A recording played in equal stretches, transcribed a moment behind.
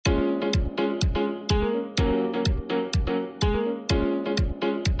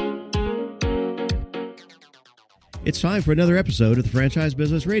It's time for another episode of the Franchise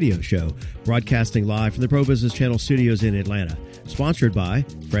Business Radio Show, broadcasting live from the Pro Business Channel studios in Atlanta. Sponsored by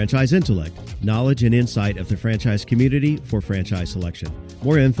Franchise Intellect, knowledge and insight of the franchise community for franchise selection.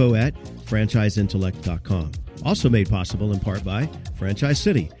 More info at franchiseintellect.com. Also made possible in part by Franchise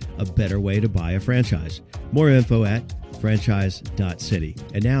City, a better way to buy a franchise. More info at franchise.city.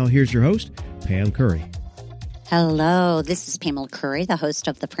 And now here's your host, Pam Curry. Hello, this is Pamela Curry, the host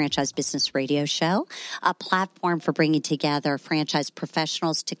of the Franchise Business Radio Show, a platform for bringing together franchise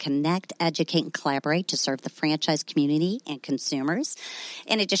professionals to connect, educate, and collaborate to serve the franchise community and consumers.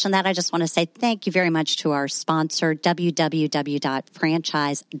 In addition to that, I just want to say thank you very much to our sponsor,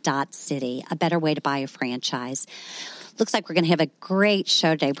 www.franchise.city, a better way to buy a franchise. Looks like we're going to have a great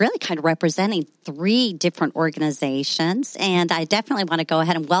show today, really kind of representing three different organizations. And I definitely want to go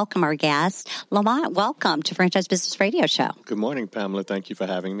ahead and welcome our guest. Lamont, welcome to Franchise Business Radio Show. Good morning, Pamela. Thank you for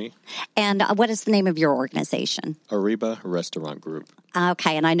having me. And what is the name of your organization? Ariba Restaurant Group.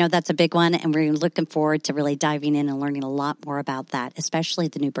 Okay, and I know that's a big one, and we're looking forward to really diving in and learning a lot more about that, especially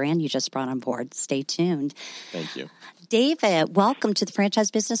the new brand you just brought on board. Stay tuned. Thank you. David, welcome to the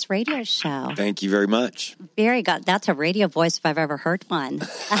Franchise Business Radio Show. Thank you very much. Very good. That's a radio voice if I've ever heard one.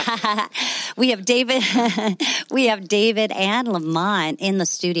 We have David and Lamont in the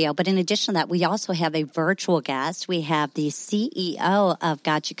studio, but in addition to that, we also have a virtual guest. We have the CEO of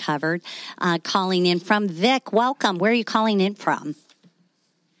Got You Covered calling in from Vic. Welcome. Where are you calling in from?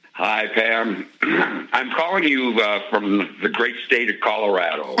 Hi, Pam. I'm calling you from the great state of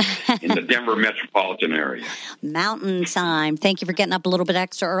Colorado in the Denver metropolitan area. Mountain time. Thank you for getting up a little bit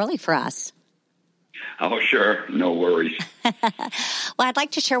extra early for us. Oh, sure. No worries. Well, I'd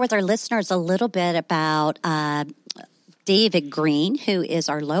like to share with our listeners a little bit about David Green, who is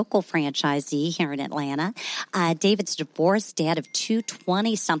our local franchisee here in Atlanta. David's divorced dad of two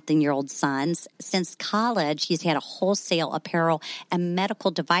 20-something-year-old sons. Since college, he's had a wholesale apparel and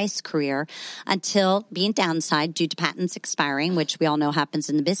medical device career until being downside due to patents expiring, which we all know happens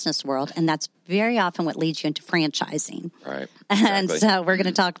in the business world, and that's very often what leads you into franchising. Right. Exactly. And Exactly. so we're going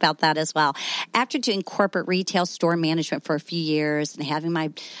to talk about that as well. After doing corporate retail store management for a few years and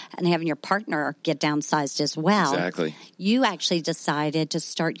having your partner get downsized as well, Exactly. you actually decided to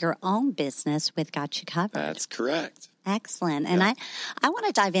start your own business with Got You Covered. That's correct. Excellent. And I want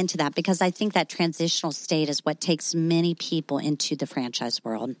to dive into that because I think that transitional state is what takes many people into the franchise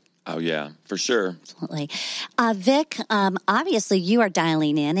world. Oh, yeah, for sure. Absolutely. Vic, obviously you are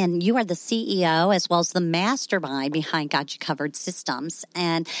dialing in and you are the CEO as well as the mastermind behind Got You Covered Systems.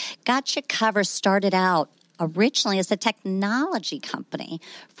 And Got You Covered started out originally as a technology company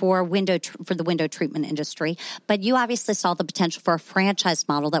for the window treatment industry, but you obviously saw the potential for a franchise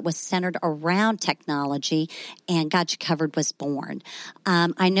model that was centered around technology, and Got You Covered was born.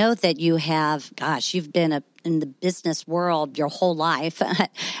 I know that you've been in the business world your whole life,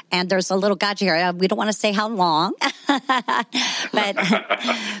 and there's a little gotcha here. We don't want to say how long,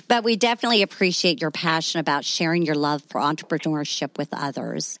 but we definitely appreciate your passion about sharing your love for entrepreneurship with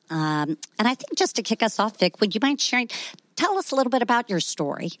others. And I think just to kick us off, Vic, would you mind tell us a little bit about your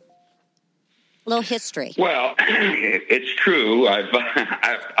story? A little history. Well, it's true.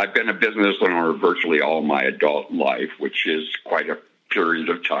 I've been a business owner virtually all my adult life, which is quite a period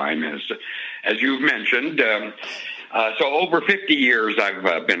of time, as you've mentioned. So over 50 years,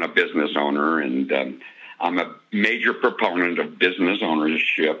 I've been a business owner, and I'm a major proponent of business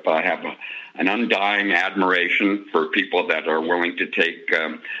ownership. I have an undying admiration for people that are willing to take,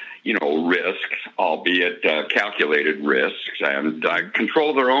 risks, albeit calculated risks, and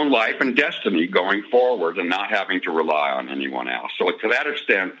control their own life and destiny going forward and not having to rely on anyone else. So to that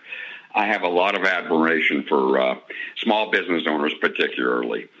extent, I have a lot of admiration for small business owners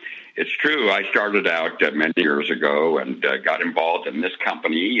particularly. It's true, I started out many years ago and got involved in this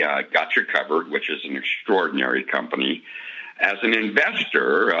company, Got You Covered, which is an extraordinary company, as an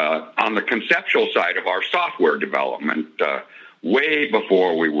investor on the conceptual side of our software development way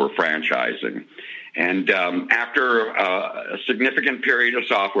before we were franchising. And after a significant period of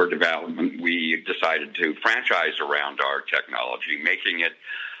software development, we decided to franchise around our technology, making it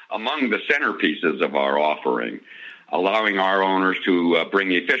among the centerpieces of our offering, allowing our owners to bring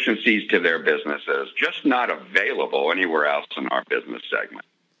efficiencies to their businesses, just not available anywhere else in our business segment.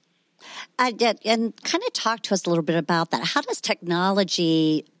 And kind of talk to us a little bit about that. How does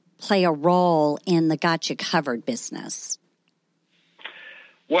technology play a role in the Got You Covered business?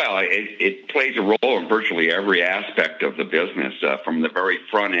 Well, it plays a role in virtually every aspect of the business, from the very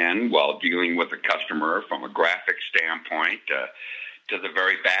front end while dealing with the customer from a graphic standpoint to the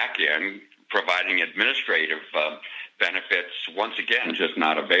very back end, providing administrative benefits, once again, just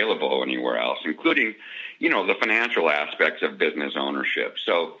not available anywhere else, including, the financial aspects of business ownership.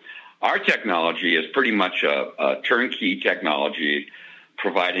 So our technology is pretty much a turnkey technology,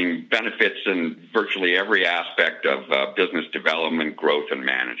 providing benefits in virtually every aspect of business development, growth, and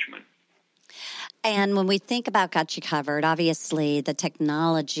management. And when we think about Got You Covered, obviously the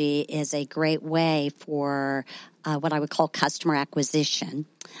technology is a great way for what I would call customer acquisition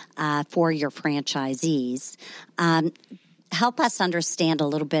for your franchisees. Help us understand a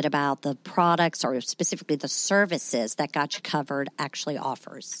little bit about the products or specifically the services that Got You Covered actually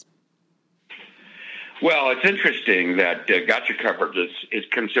offers. Well, it's interesting that Got You Covered is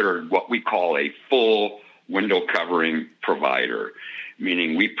considered what we call a full window covering provider,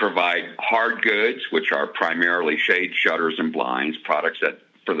 meaning we provide hard goods, which are primarily shade, shutters, and blinds, products that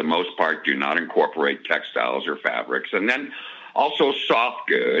for the most part do not incorporate textiles or fabrics, and then also soft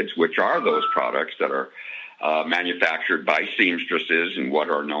goods, which are those products that are manufactured by seamstresses in what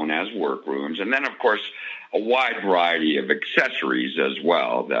are known as workrooms, and then, of course, a wide variety of accessories as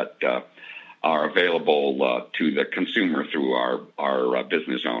well that are available to the consumer through our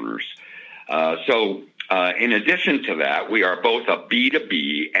business owners. So in addition to that, we are both a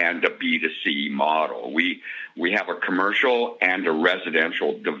B2B and a B2C model. We have a commercial and a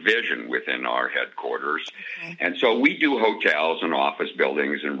residential division within our headquarters. Okay. And so we do hotels and office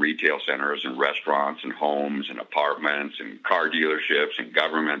buildings and retail centers and restaurants and homes and apartments and car dealerships and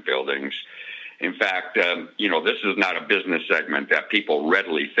government buildings. In fact, this is not a business segment that people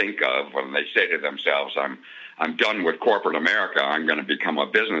readily think of when they say to themselves, I'm done with corporate America, I'm going to become a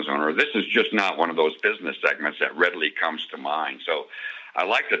business owner. This is just not one of those business segments that readily comes to mind. So I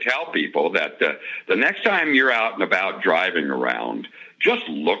like to tell people that the next time you're out and about driving around, just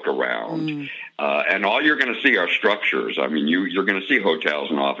look around. And all you're going to see are structures. I mean, you're going to see hotels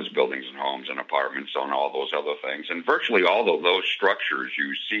and office buildings and homes and apartments and all those other things. And virtually all of those structures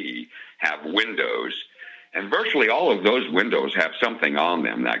you see have windows. And virtually all of those windows have something on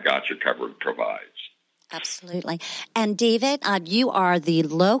them that Got You Covered provides. Absolutely. And David, you are the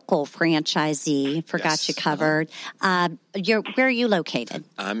local franchisee for Got You Covered. Where are you located?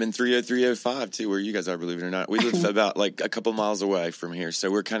 I'm in 30305 too, where you guys are, believe it or not. We live about like a couple miles away from here,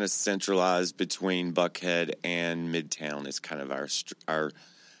 so we're kind of centralized between Buckhead and Midtown. Is kind of our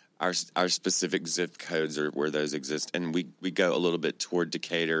specific zip codes are where those exist, and we go a little bit toward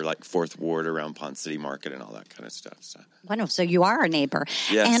Decatur, like Fourth Ward, around Pond City Market, and all that kind of stuff. So. Wonderful. So you are our neighbor.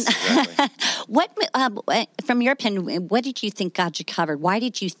 Yes, and exactly. From your opinion, what did you think Got You Covered? Why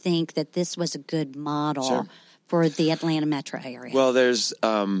did you think that this was a good model for the Atlanta metro area? Well, there's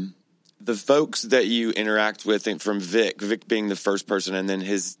the folks that you interact with, and from Vic being the first person, and then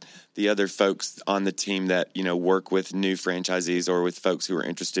the other folks on the team that, work with new franchisees or with folks who are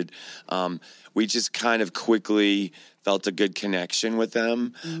interested. We just kind of quickly felt a good connection with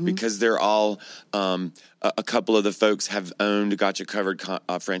them because they're all, a couple of the folks have owned Got You Covered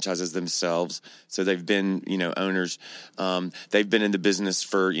franchises themselves. So they've been, owners. They've been in the business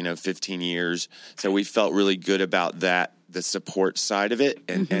for, 15 years. So we felt really good about that, the support side of it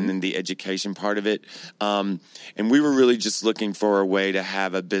and then the education part of it. And we were really just looking for a way to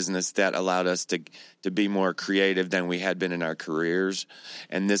have a business that allowed us to be more creative than we had been in our careers.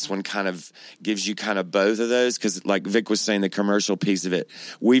 And this one kind of gives you kind of both of those, because like Vic was saying, the commercial piece of it,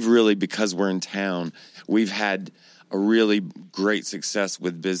 we've really, because we're in town, we've had a really great success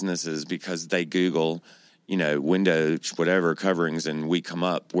with businesses because they Google, window, whatever coverings, and we come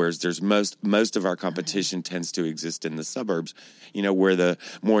up. Whereas there's most of our competition tends to exist in the suburbs, where the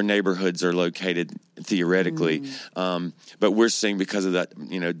more neighborhoods are located theoretically. But we're seeing, because of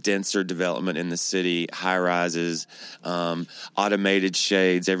that, denser development in the city, high rises, automated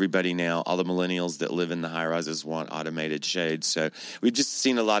shades. Everybody now, all the millennials that live in the high rises want automated shades. So we've just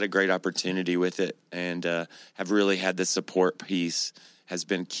seen a lot of great opportunity with it, and have really had the support piece has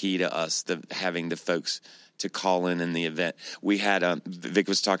been key to us, having the folks to call in the event. We had, Vic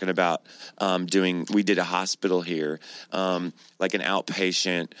was talking about we did a hospital here, like an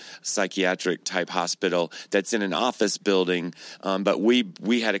outpatient psychiatric type hospital that's in an office building. But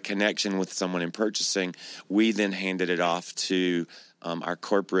we had a connection with someone in purchasing. We then handed it off to our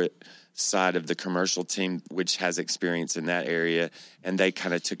corporate side of the commercial team, which has experience in that area, and they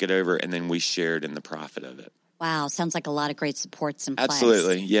kind of took it over, and then we shared in the profit of it. Wow, sounds like a lot of great supports in place.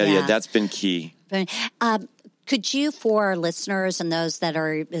 Absolutely. Yeah, that's been key. Could you, for our listeners and those that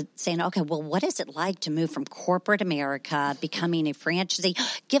are saying, okay, well, what is it like to move from corporate America, becoming a franchisee?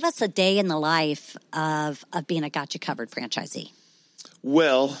 Give us a day in the life of being a Got You Covered franchisee.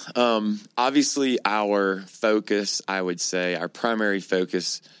 Well, obviously our focus, I would say, our primary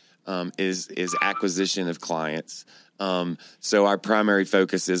focus is acquisition of clients. So our primary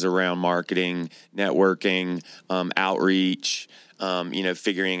focus is around marketing, networking, outreach,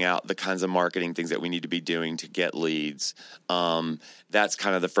 figuring out the kinds of marketing things that we need to be doing to get leads. That's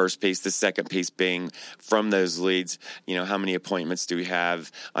kind of the first piece. The second piece being from those leads, how many appointments do we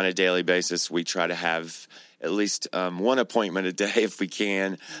have on a daily basis? We try to have at least one appointment a day if we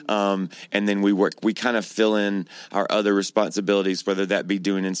can. And then we kind of fill in our other responsibilities, whether that be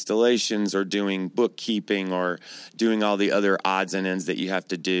doing installations or doing bookkeeping or doing all the other odds and ends that you have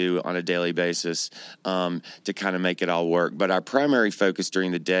to do on a daily basis to kind of make it all work. But our primary focus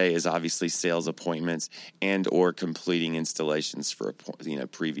during the day is obviously sales appointments and or completing installations for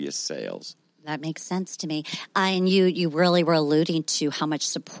previous sales. That makes sense to me. And you really were alluding to how much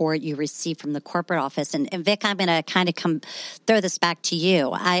support you receive from the corporate office. And Vic, I'm going to kind of throw this back to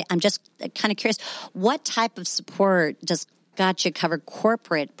you. I'm just kind of curious, what type of support does Gotcha Covered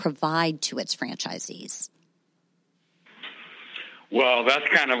Corporate provide to its franchisees? Well, that's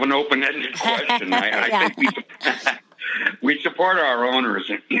kind of an open-ended question. I think we support our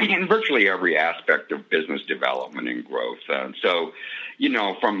owners in virtually every aspect of business development and growth. So,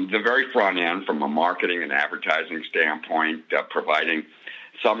 from the very front end, from a marketing and advertising standpoint, providing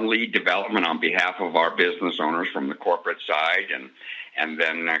some lead development on behalf of our business owners from the corporate side, and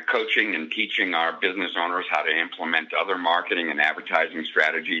then coaching and teaching our business owners how to implement other marketing and advertising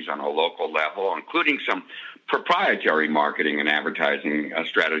strategies on a local level, including some proprietary marketing and advertising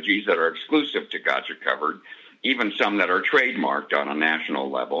strategies that are exclusive to Gotcha Covered, even some that are trademarked on a national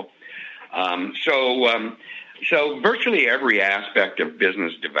level. So virtually every aspect of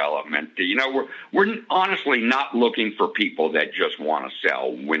business development, we're honestly not looking for people that just want to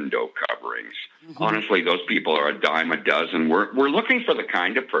sell window coverings. Mm-hmm. Honestly, those people are a dime a dozen. We're looking for the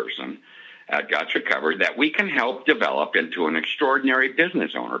kind of person at Gotcha Covered that we can help develop into an extraordinary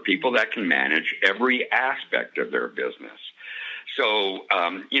business owner, people that can manage every aspect of their business. So,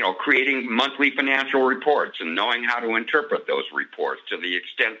 creating monthly financial reports and knowing how to interpret those reports to the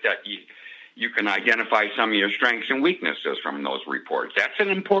extent that you can identify some of your strengths and weaknesses from those reports. That's an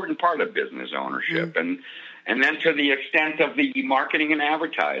important part of business ownership. Mm-hmm. And then to the extent of the marketing and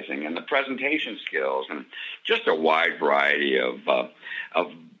advertising and the presentation skills and just a wide variety of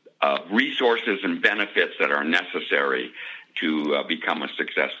resources and benefits that are necessary to become a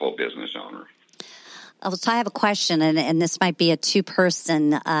successful business owner. So I have a question, and this might be a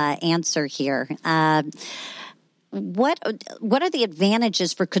two-person answer here. What are the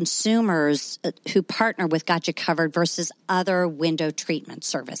advantages for consumers who partner with Gotcha Covered versus other window treatment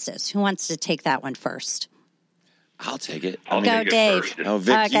services? Who wants to take that one first? I'll take it. I'll go, Dave. First. Oh,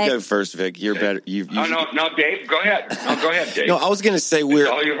 Vic, okay. You go first, Vic. You're better. No, Dave, go ahead. No, go ahead, Dave. No, I was going to say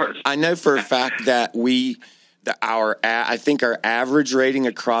all you heard. I know for a fact that I think our average rating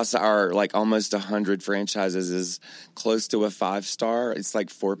across our almost 100 franchises is close to a 5-star. It's like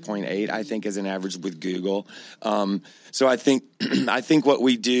 4.8, I think, as an average with Google. So I think what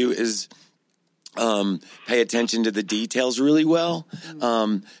we do is pay attention to the details really well,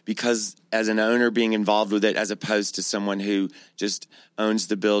 because as an owner being involved with it, as opposed to someone who just owns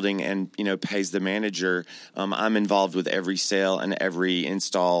the building and pays the manager, I'm involved with every sale and every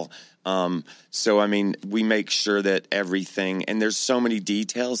install. So we make sure that everything, and there's so many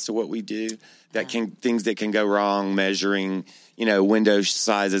details to what we do that things that can go wrong, measuring, window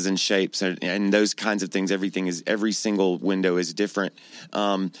sizes and shapes and those kinds of things. Every single window is different.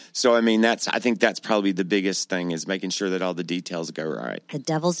 So I think that's probably the biggest thing, is making sure that all the details go right. The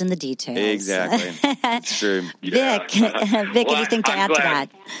devil's in the details. Exactly. It's true. Vic, anything to add to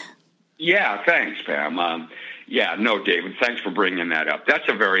that? Yeah, thanks, Pam. David, thanks for bringing that up. That's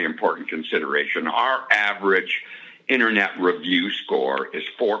a very important consideration. Our average internet review score is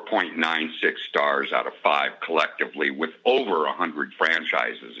 4.96 stars out of 5 collectively, with over 100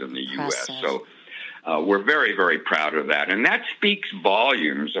 franchises in the U.S. So we're very, very proud of that. And that speaks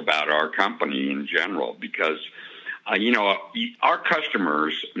volumes about our company in general, because, our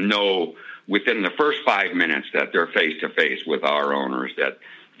customers know within the first 5 minutes that they're face-to-face with our owners that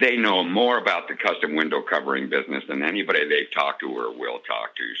they know more about the custom window covering business than anybody they've talked to or will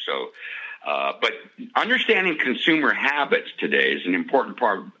talk to. So, but understanding consumer habits today is an important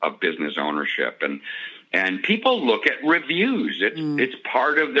part of business ownership, and people look at reviews. It's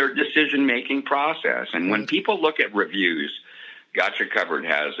part of their decision-making process. And when people look at reviews, Gotcha Covered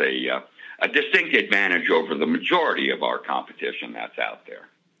has a distinct advantage over the majority of our competition that's out there.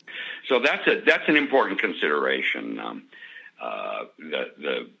 So that's an important consideration.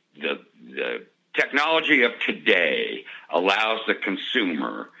 The technology of today allows the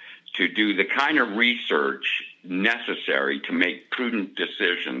consumer to do the kind of research necessary to make prudent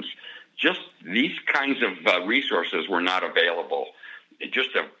decisions just these kinds of resources were not available just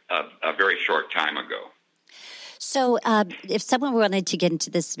a very short time ago. So if someone wanted to get into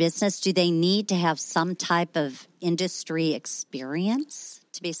this business, do they need to have some type of industry experience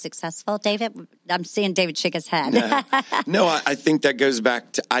to be successful? David, I'm seeing David shake his head. No, I think that goes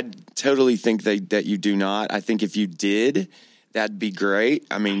back to, I totally think that you do not. I think if you did, that'd be great.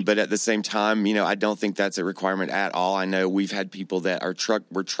 I mean, but at the same time, I don't think that's a requirement at all. I know we've had people that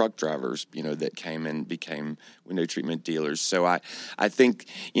were truck drivers, that came and became window treatment dealers. So I think,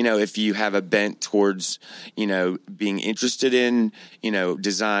 if you have a bent towards, being interested in,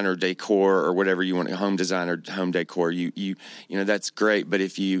 design or decor or whatever you want, home design or home decor, you that's great. But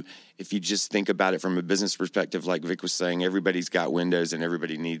if you just think about it from a business perspective, like Vic was saying, everybody's got windows and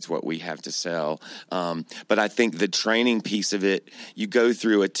everybody needs what we have to sell. But I think the training piece of it, you go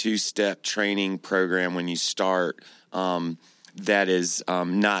through a 2-step training program when you start. That is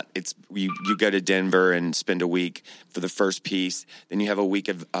not. It's you go to Denver and spend a week for the first piece. Then you have a week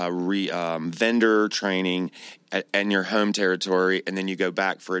of vendor training in your home territory, and then you go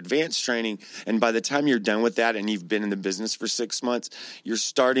back for advanced training. And by the time you're done with that, and you've been in the business for 6 months, you're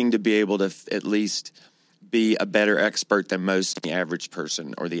starting to be able to at least be a better expert than most the average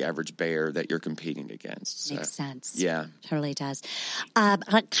person or the average bear that you're competing against. So, makes sense. Yeah. Totally does. I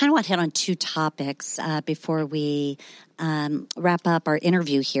kind of want to hit on 2 topics before we wrap up our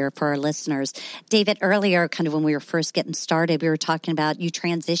interview here for our listeners. David, earlier, kind of when we were first getting started, we were talking about you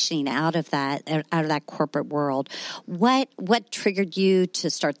transitioning out of that corporate world. What triggered you to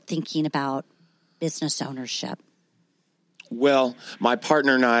start thinking about business ownership? Well, my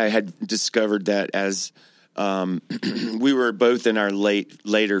partner and I had discovered that as we were both in our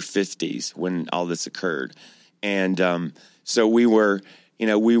later 50s when all this occurred. And so we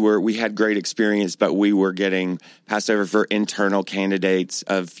had great experience, but we were getting passed over for internal candidates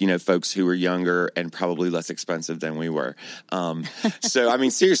of, folks who were younger and probably less expensive than we were. So, I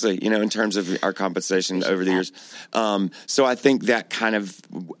mean, seriously, in terms of our compensation over the years. So I think that kind of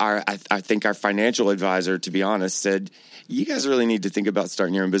I think our financial advisor, to be honest, said, you guys really need to think about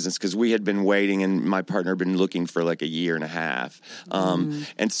starting your own business, because we had been waiting and my partner had been looking for like a year and a half.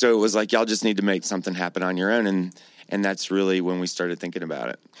 And so it was like, y'all just need to make something happen on your own. And that's really when we started thinking about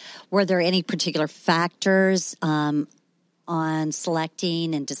it. Were there any particular factors on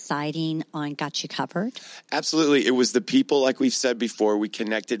selecting and deciding on Got You Covered? Absolutely. It was the people, like we've said before. We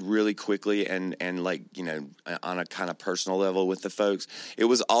connected really quickly and like, on a kind of personal level with the folks. It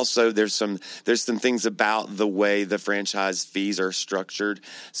was also, there's some things about the way the franchise fees are structured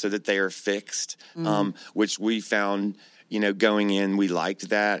so that they are fixed, which we found, going in, we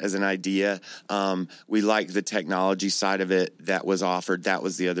liked that as an idea. We liked the technology side of it that was offered. That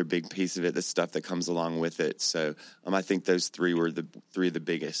was the other big piece of it, the stuff that comes along with it. So I think those 3 were the 3 of the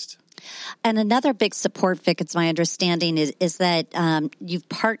biggest. And another big support, Vic, it's my understanding, is that you've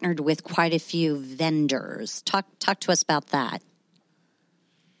partnered with quite a few vendors. Talk to us about that.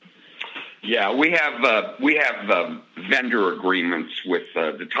 Yeah, we have vendor agreements with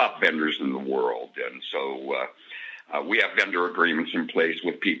the top vendors in the world, and so we have vendor agreements in place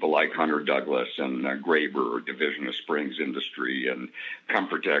with people like Hunter Douglas and Graber, Division of Springs Industry, and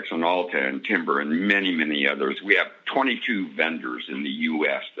Comfortex and Alta and Timber and many, many others. We have 22 vendors in the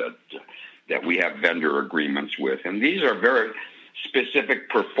U.S. that we have vendor agreements with, and these are very specific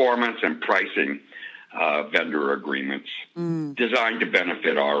performance and pricing vendor agreements designed to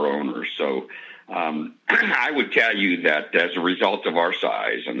benefit our owners. So I would tell you that as a result of our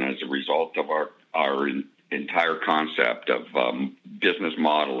size and as a result of our entire concept of business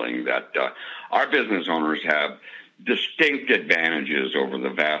modeling, that our business owners have distinct advantages over the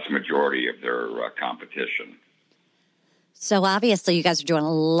vast majority of their competition. So obviously you guys are doing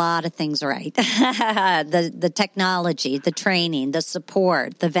a lot of things right. The technology, the training, the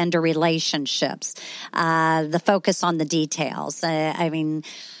support, the vendor relationships, the focus on the details. David,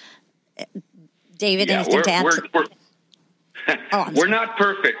 anything to add? We're not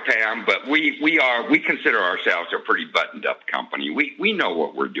perfect, Pam, but we consider ourselves a pretty buttoned up company. We know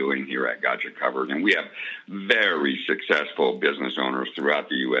what we're doing here at Got You Covered, and we have very successful business owners throughout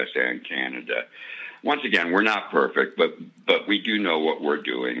the U.S. and Canada. Once again, we're not perfect, but we do know what we're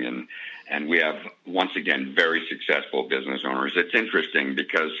doing, and we have, once again, very successful business owners. It's interesting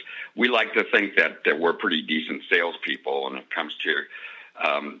because we like to think that we're pretty decent salespeople when it comes to,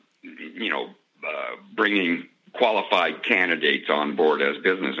 bringing qualified candidates on board as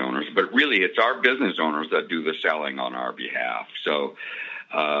business owners, but really it's our business owners that do the selling on our behalf. So,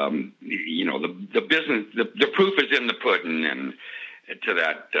 the proof is in the pudding, to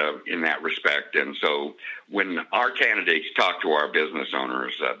that in that respect. And so when our candidates talk to our business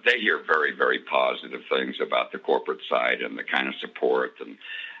owners, they hear very, very positive things about the corporate side and the kind of support and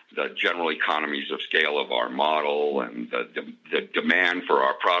the general economies of scale of our model and the demand for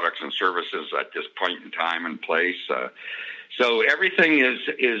our products and services at this point in time and place. So everything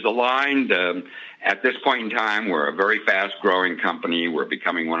is aligned. At this point in time, we're a very fast-growing company. We're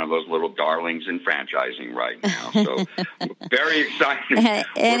becoming one of those little darlings in franchising right now. So we're very excited.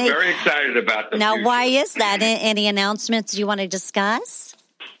 We're very excited about the Now, future. why is that? Any announcements you want to discuss?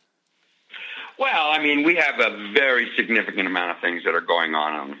 Well, I mean, we have a very significant amount of things that are going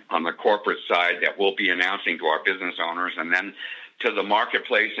on the corporate side that we'll be announcing to our business owners and then to the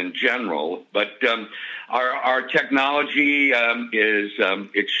marketplace in general. But our technology is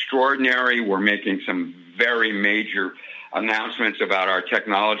extraordinary. We're making some very major announcements about our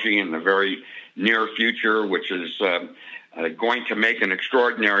technology in the very near future, which is going to make an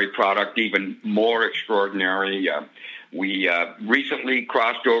extraordinary product even more extraordinary. We recently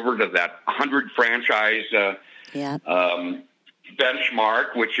crossed over to that 100 franchise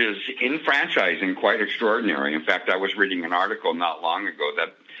benchmark, which is in franchising quite extraordinary. In fact, I was reading an article not long ago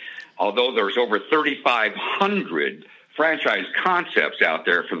that although there's over 3,500 franchise concepts out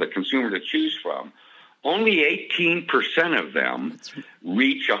there for the consumer to choose from, only 18% of them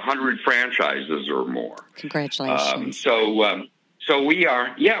reach 100 franchises or more. Congratulations. So we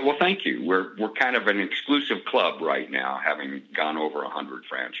are, well, thank you. We're kind of an exclusive club right now, having gone over 100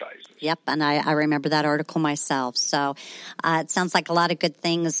 franchises. Yep, and I remember that article myself. So it sounds like a lot of good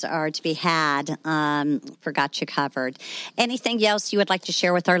things are to be had for Got You Covered. Anything else you would like to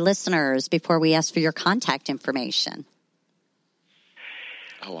share with our listeners before we ask for your contact information?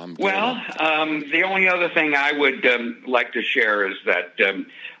 Oh, I'm good. Well, the only other thing I would like to share is that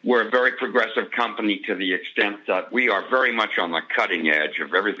we're a very progressive company to the extent that we are very much on the cutting edge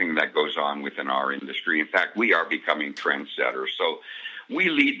of everything that goes on within our industry. In fact, we are becoming trendsetters. So we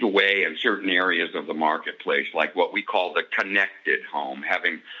lead the way in certain areas of the marketplace, like what we call the connected home,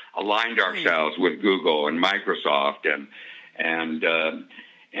 having aligned ourselves with Google and Microsoft and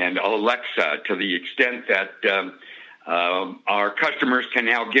Alexa to the extent that our customers can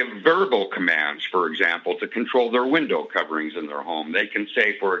now give verbal commands, for example, to control their window coverings in their home. They can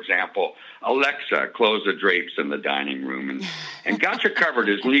say, for example, Alexa, close the drapes in the dining room. And Got You Covered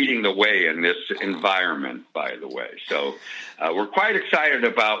is leading the way in this environment, by the way. So we're quite excited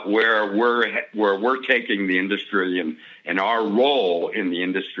about where we're taking the industry and our role in the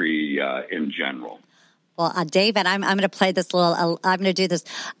industry in general. Well, David, I'm going to play this little. I'm going to do this.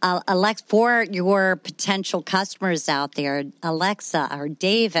 Alexa, for your potential customers out there, Alexa or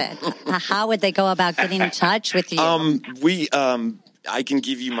David, how would they go about getting in touch with you? I can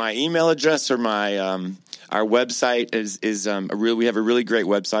give you my email address or my our website is we have a really great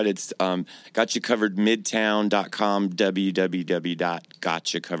website. It's GotYouCoveredMidtown.com,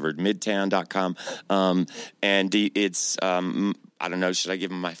 www.GotYouCoveredMidtown.com, and it's I don't know. Should I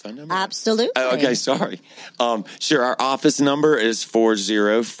give them my phone number? Absolutely. Oh, okay, sorry. Sure. Our office number is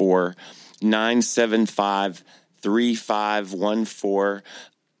 404-975-3514.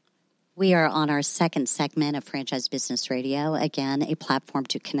 We are on our second segment of Franchise Business Radio. Again, a platform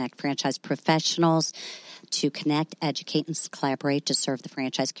to connect franchise professionals, to connect, educate, and collaborate to serve the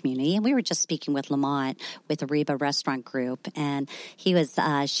franchise community. And we were just speaking with Lamont with Ariba Restaurant Group, and he was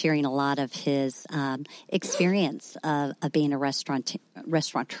sharing a lot of his experience of being a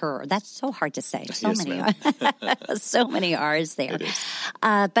restaurateur. That's so hard to say. So yes, many, so many R's there.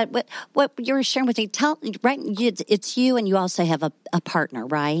 But what you were sharing with me, right? It's you, and you also have a partner,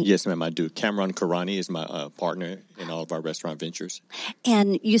 right? Yes, ma'am, I do. Cameron Karani is my partner in all of our restaurant ventures.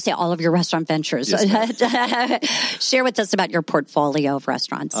 And you say all of your restaurant ventures. Yes, share with us about your portfolio of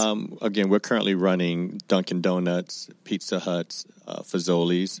restaurants. Again, we're currently running Dunkin' Donuts, Pizza Huts,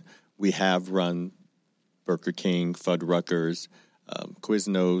 Fazoli's. We have run Burger King, Fuddruckers,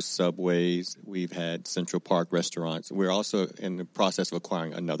 Quiznos, Subways. We've had Central Park restaurants. We're also in the process of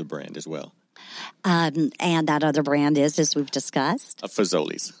acquiring another brand as well. And that other brand is, as we've discussed?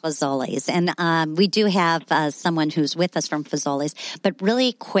 Fazoli's. Fazoli's. And we do have someone who's with us from Fazoli's. But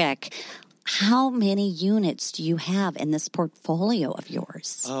really quick, how many units do you have in this portfolio of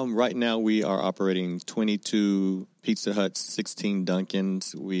yours? Right now, we are operating 22 Pizza Huts, 16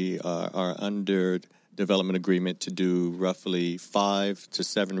 Dunkins. We are under development agreement to do roughly 5 to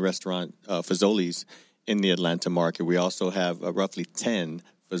 7 restaurant Fazoli's in the Atlanta market. We also have roughly 10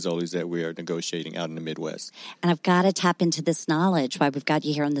 Fazoli's that we are negotiating out in the Midwest. And I've got to tap into this knowledge while we've got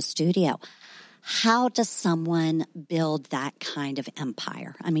you here in the studio. How does someone build that kind of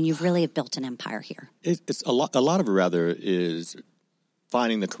empire? I mean, you really have built an empire here. It's a lot of it rather is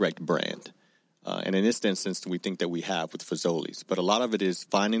finding the correct brand. And in this instance, we think that we have with Fazoli's. But a lot of it is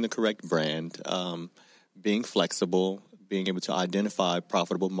finding the correct brand, being flexible, being able to identify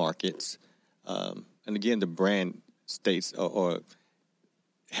profitable markets. And again, the brand states or it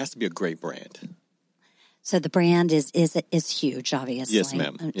has to be a great brand. So the brand is huge, obviously. Yes,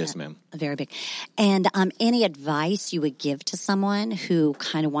 ma'am. Yes, ma'am. Very big. And any advice you would give to someone who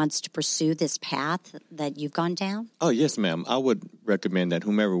kind of wants to pursue this path that you've gone down? Oh, yes, ma'am. I would recommend that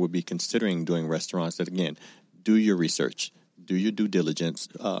whomever would be considering doing restaurants, that again, do your research, do your due diligence,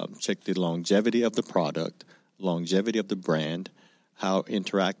 check the longevity of the product, longevity of the brand, how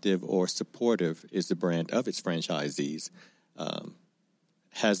interactive or supportive is the brand of its franchisees.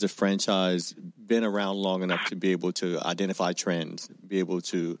 Has the franchise been around long enough to be able to identify trends, be able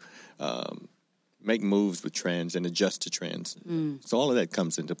to make moves with trends and adjust to trends? So all of that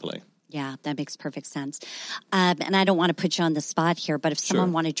comes into play. Yeah, that makes perfect sense. And I don't want to put you on the spot here, but if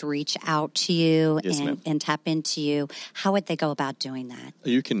someone wanted to reach out to you and tap into you, how would they go about doing that?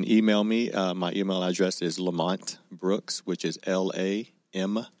 You can email me. My email address is Lamont Brooks, which is LamontBrooks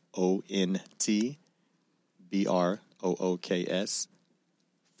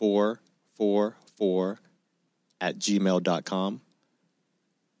 444 at gmail.com,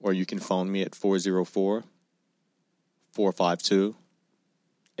 or you can phone me at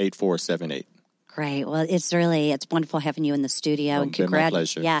 404-452-8478. Great. Well, it's wonderful having you in the studio. And my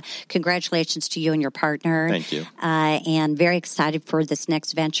pleasure. Yeah, congratulations to you and your partner. Thank you. And very excited for this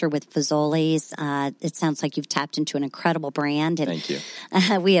next venture with Fazoli's. It sounds like you've tapped into an incredible brand. And, thank you.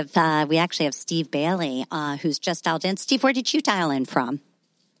 We actually have Steve Bailey, who's just dialed in. Steve, where did you dial in from?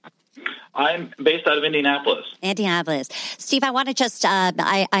 I'm based out of Indianapolis. Steve, I want to just,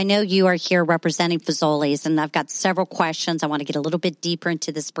 I know you are here representing Fazoli's, and I've got several questions. I want to get a little bit deeper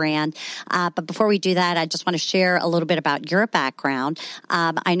into this brand. But before we do that, I just want to share a little bit about your background.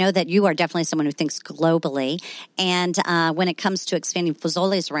 I know that you are definitely someone who thinks globally. And when it comes to expanding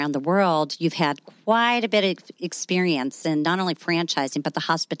Fazoli's around the world, you've had quite a bit of experience in not only franchising, but the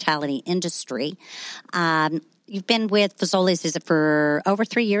hospitality industry. You've been with Fazoli's, is it for over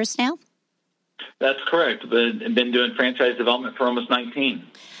 3 years now? That's correct. I've been doing franchise development for almost 19.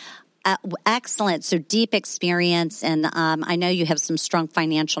 Excellent. So deep experience, and I know you have some strong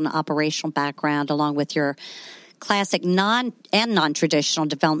financial and operational background along with your classic non-traditional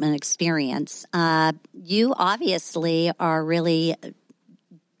development experience. You obviously are really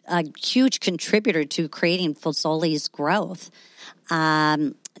a huge contributor to creating Fazoli's growth.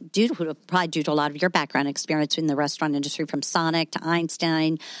 Due to a lot of your background experience in the restaurant industry, from Sonic to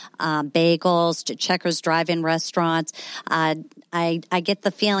Einstein, Bagels to Checkers drive-in restaurants. I get the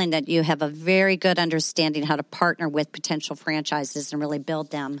feeling that you have a very good understanding how to partner with potential franchises and really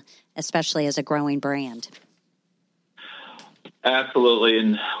build them, especially as a growing brand. Absolutely.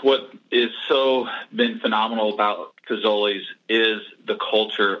 And what is so been phenomenal about Fazoli's is the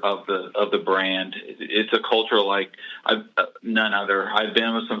culture of the brand. It's a culture like none other. I've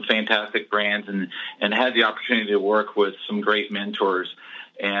been with some fantastic brands and had the opportunity to work with some great mentors.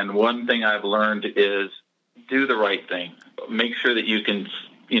 And one thing I've learned is do the right thing. Make sure that you can,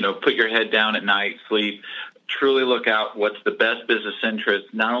 put your head down at night, sleep, truly look out what's the best business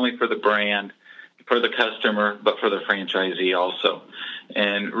interest, not only for the brand, for the customer, but for the franchisee also,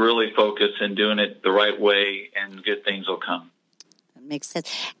 and really focus in doing it the right way, and good things will come. That makes sense.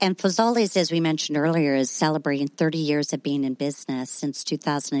 And Fazoli's, as we mentioned earlier, is celebrating 30 years of being in business since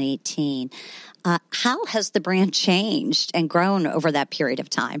 2018. How has the brand changed and grown over that period of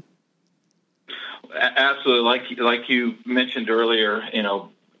time? Absolutely. Like you mentioned earlier,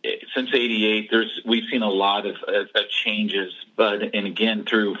 since '88, we've seen a lot of changes, and again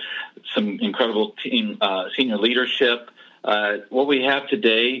through some incredible senior leadership. What we have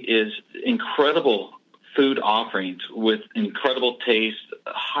today is incredible food offerings with incredible taste,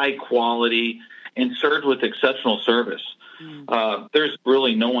 high quality, and served with exceptional service. There's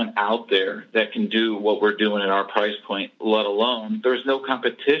really no one out there that can do what we're doing at our price point, let alone there's no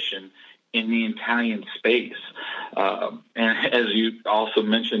competition in the Italian space. And as you also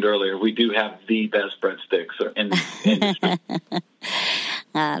mentioned earlier, we do have the best breadsticks in the industry.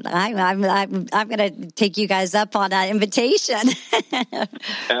 I'm going to take you guys up on that invitation.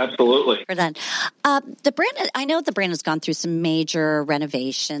 Absolutely. For that. The brand, I know the brand has gone through some major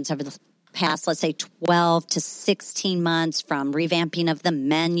renovations over the past, let's say, 12 to 16 months, from revamping of the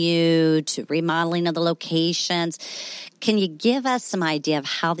menu to remodeling of the locations. Can you give us some idea of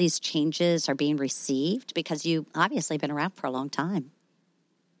how these changes are being received? Because you obviously been around for a long time.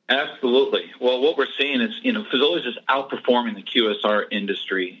 Absolutely. Well, what we're seeing is, Fazoli's is outperforming the QSR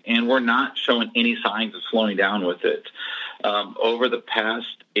industry, and we're not showing any signs of slowing down with it. Over the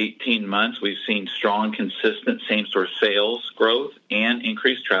past 18 months, we've seen strong, consistent same-store sales growth and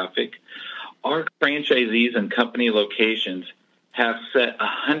increased traffic. Our franchisees and company locations have set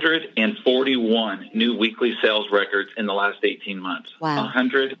 141 new weekly sales records in the last 18 months. Wow.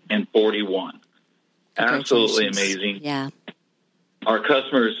 141. Absolutely amazing. Yeah. Our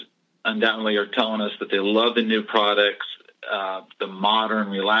customers undoubtedly are telling us that they love the new products, the modern,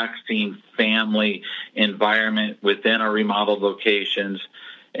 relaxing family environment within our remodeled locations.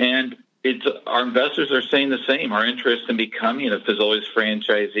 And our investors are saying the same. Our interest in becoming a Fazoli's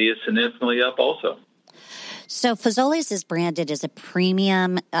franchisee is significantly up also. So Fazoli's is branded as a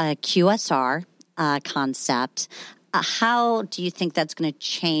premium QSR concept. How do you think that's going to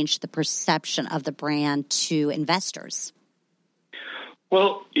change the perception of the brand to investors?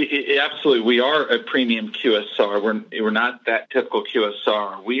 Well, absolutely. We are a premium QSR. We're not that typical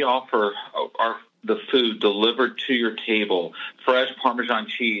QSR. We offer the food delivered to your table, fresh Parmesan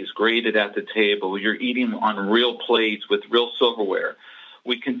cheese grated at the table. You're eating on real plates with real silverware.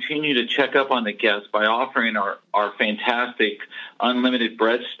 We continue to check up on the guests by offering our fantastic unlimited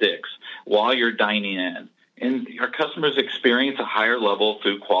breadsticks while you're dining in. And our customers experience a higher level of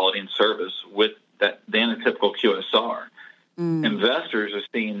food quality and service with that than a typical QSR. Investors are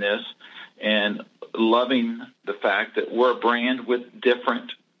seeing this and loving the fact that we're a brand with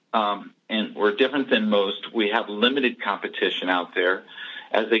different, and we're different than most. We have limited competition out there.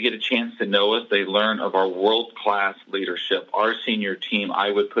 As they get a chance to know us, they learn of our world-class leadership. Our senior team, I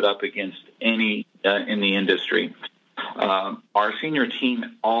would put up against any in the industry. Our senior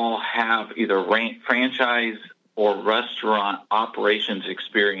team all have either franchise or restaurant operations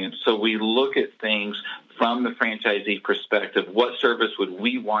experience. So we look at things from the franchisee perspective. What service would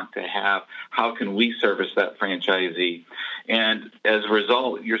we want to have? How can we service that franchisee? And as a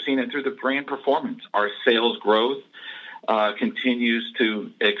result, you're seeing it through the brand performance. Our sales growth continues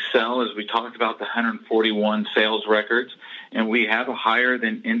to excel, as we talked about the 141 sales records, and we have a higher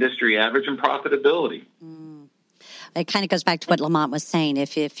than industry average in profitability. It kind of goes back to what Lamont was saying.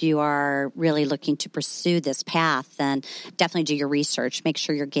 If you are really looking to pursue this path, then definitely do your research. Make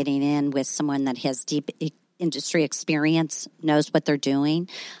sure you're getting in with someone that has deep industry experience, knows what they're doing,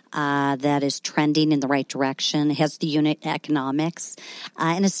 that is trending in the right direction, has the unit economics,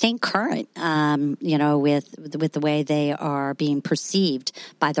 and is staying current, with the way they are being perceived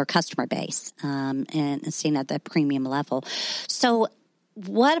by their customer base, and staying at that premium level. So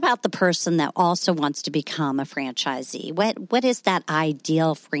what about the person that also wants to become a franchisee? What does that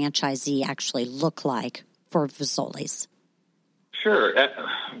ideal franchisee actually look like for Fazoli's? Sure. At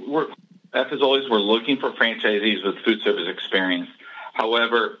Fazoli's, we're looking for franchisees with food service experience.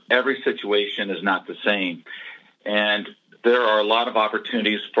 However, every situation is not the same. And there are a lot of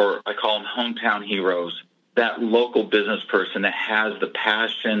opportunities for, I call them hometown heroes, that local business person that has the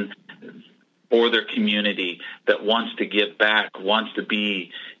passion for their community, that wants to give back, wants to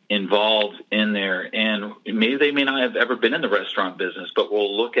be involved in there. And maybe they may not have ever been in the restaurant business, but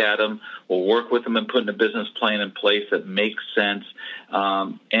we'll look at them, we'll work with them and put a business plan in place that makes sense.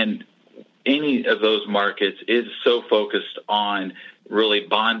 And any of those markets is so focused on really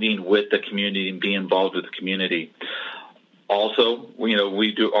bonding with the community and being involved with the community. Also, we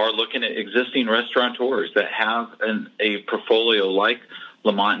are looking at existing restaurateurs that have a portfolio like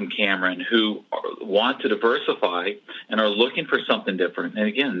Lamont and Cameron, who want to diversify and are looking for something different. And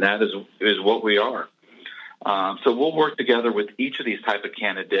again, that is what we are. So we'll work together with each of these type of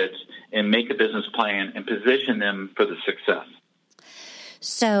candidates and make a business plan and position them for the success.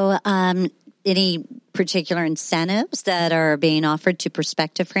 So any particular incentives that are being offered to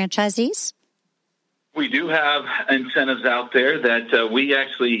prospective franchisees? We do have incentives out there that we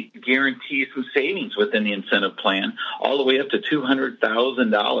actually guarantee some savings within the incentive plan, all the way up to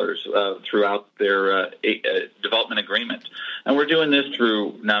 $200,000 throughout their development agreement. And we're doing this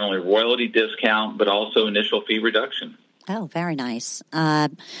through not only royalty discount, but also initial fee reduction. Oh, very nice.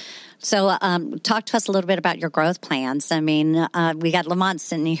 So talk to us a little bit about your growth plans. I mean, we got Lamont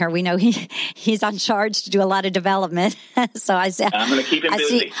sitting here. We know he's on charge to do a lot of development. So I'm going to keep him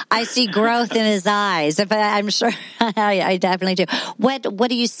busy. I see growth in his eyes. I'm sure I definitely do. What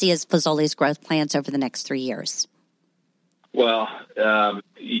do you see as Fazoli's growth plans over the next 3 years? Well,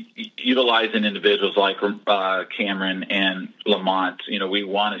 utilizing individuals like Cameron and Lamont, we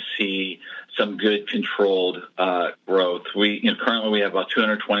want to see some good controlled growth. Currently we have about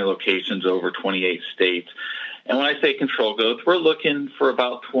 220 locations over 28 states. And when I say controlled growth, we're looking for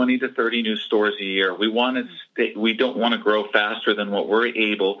about 20 to 30 new stores a year. We don't want to grow faster than what we're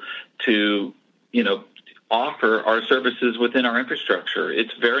able to, offer our services within our infrastructure.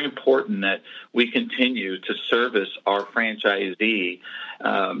 It's very important that we continue to service our franchisee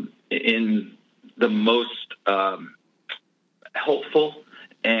in the most helpful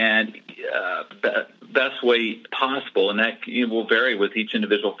and best way possible, and that will vary with each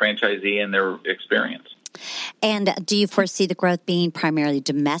individual franchisee and their experience. And do you foresee the growth being primarily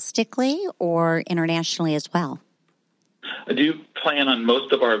domestically or internationally as well? I do plan on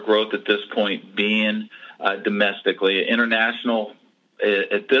most of our growth at this point being domestically. International,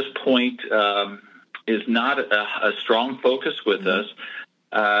 at this point, is not a strong focus with us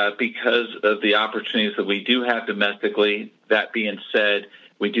because of the opportunities that we do have domestically. That being said,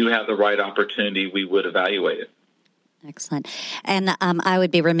 we do have the right opportunity, we would evaluate it. Excellent. And I would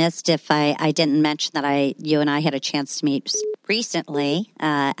be remiss if I didn't mention that you and I had a chance to meet recently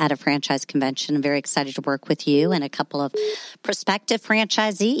at a franchise convention. I'm very excited to work with you and a couple of prospective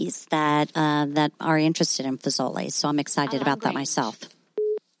franchisees that are interested in Fazoli's. So I'm excited about that myself.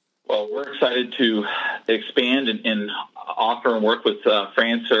 Well, we're excited to expand and offer and work with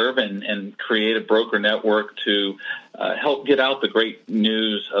FranServe and create a broker network to help get out the great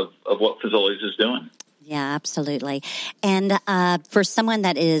news of what Fazoli's is doing. Yeah, absolutely. And for someone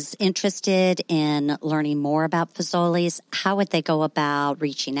that is interested in learning more about Fazoli's, how would they go about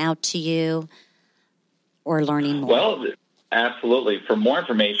reaching out to you or learning more? Well, absolutely. For more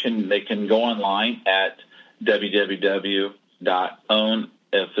information, they can go online at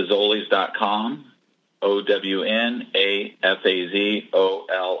www.ownafazoli's.com,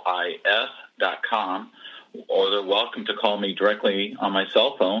 OWNAFAZOLIS.com. Or they're welcome to call me directly on my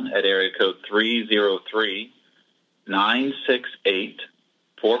cell phone at area code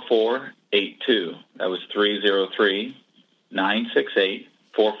 303-968-4482. That was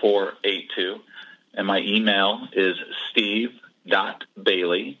 303-968-4482. And my email is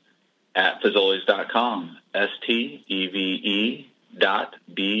steve.bailey@fazoli's.com,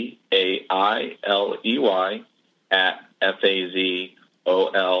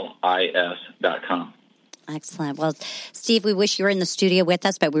 steve.bailey@FAZOLIS.com. Excellent. Well, Steve, we wish you were in the studio with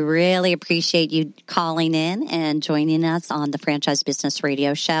us, but we really appreciate you calling in and joining us on the Franchise Business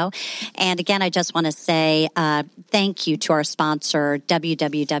Radio Show. And again, I just want to say thank you to our sponsor,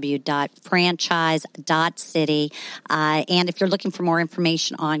 www.franchise.city. And if you're looking for more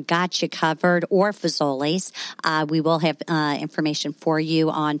information on Got You Covered or Fazoli's, we will have information for you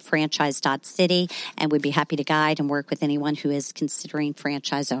on franchise.city, and we'd be happy to guide and work with anyone who is considering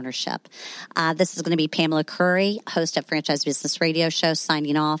franchise ownership. This is going to be Pamela Curry, host of Franchise Business Radio Show,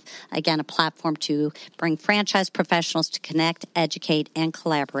 signing off. Again, a platform to bring franchise professionals to connect, educate, and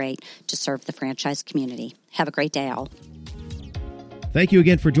collaborate to serve the franchise community. Have a great day, all. Thank you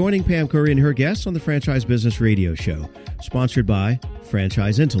again for joining Pam Curry and her guests on the Franchise Business Radio Show, sponsored by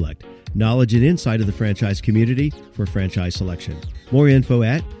Franchise Intellect, knowledge and insight of the franchise community for franchise selection. More info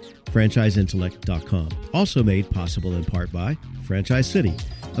at franchiseintellect.com. Also made possible in part by Franchise City,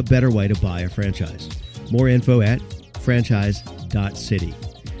 a better way to buy a franchise. More info at franchise.city.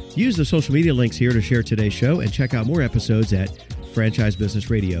 Use the social media links here to share today's show and check out more episodes at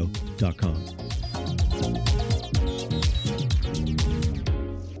franchisebusinessradio.com.